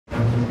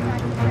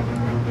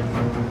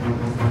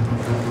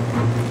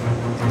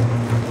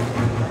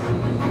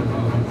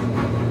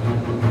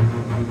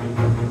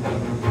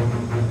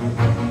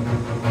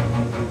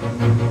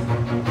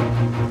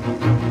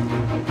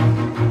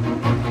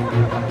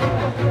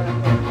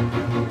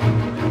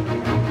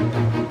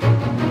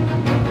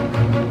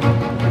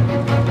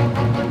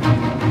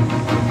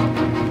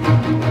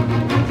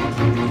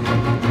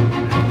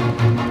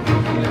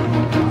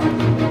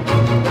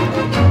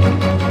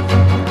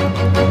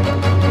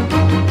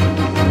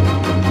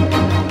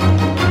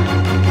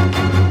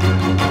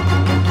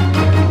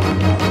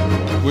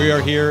we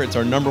are here, it's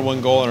our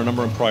 #1 goal and our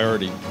 #1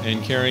 priority.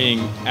 And carrying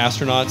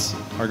astronauts,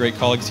 our great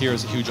colleagues here,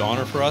 is a huge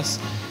honor for us.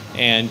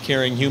 And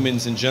carrying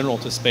humans in general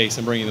to space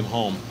and bringing them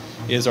home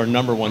is our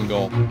 #1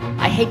 goal.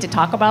 I hate to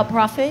talk about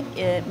profit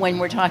when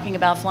we're talking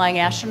about flying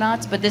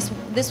astronauts, but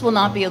this will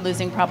not be a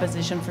losing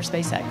proposition for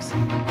SpaceX.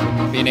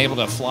 Being able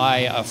to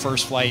fly a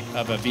first flight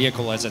of a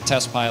vehicle as a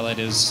test pilot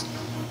is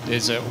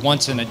a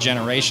once in a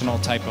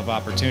generational type of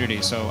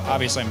opportunity. So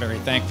obviously I'm very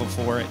thankful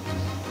for it.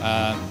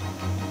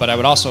 But I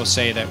would also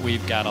say that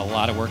we've got a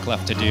lot of work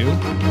left to do.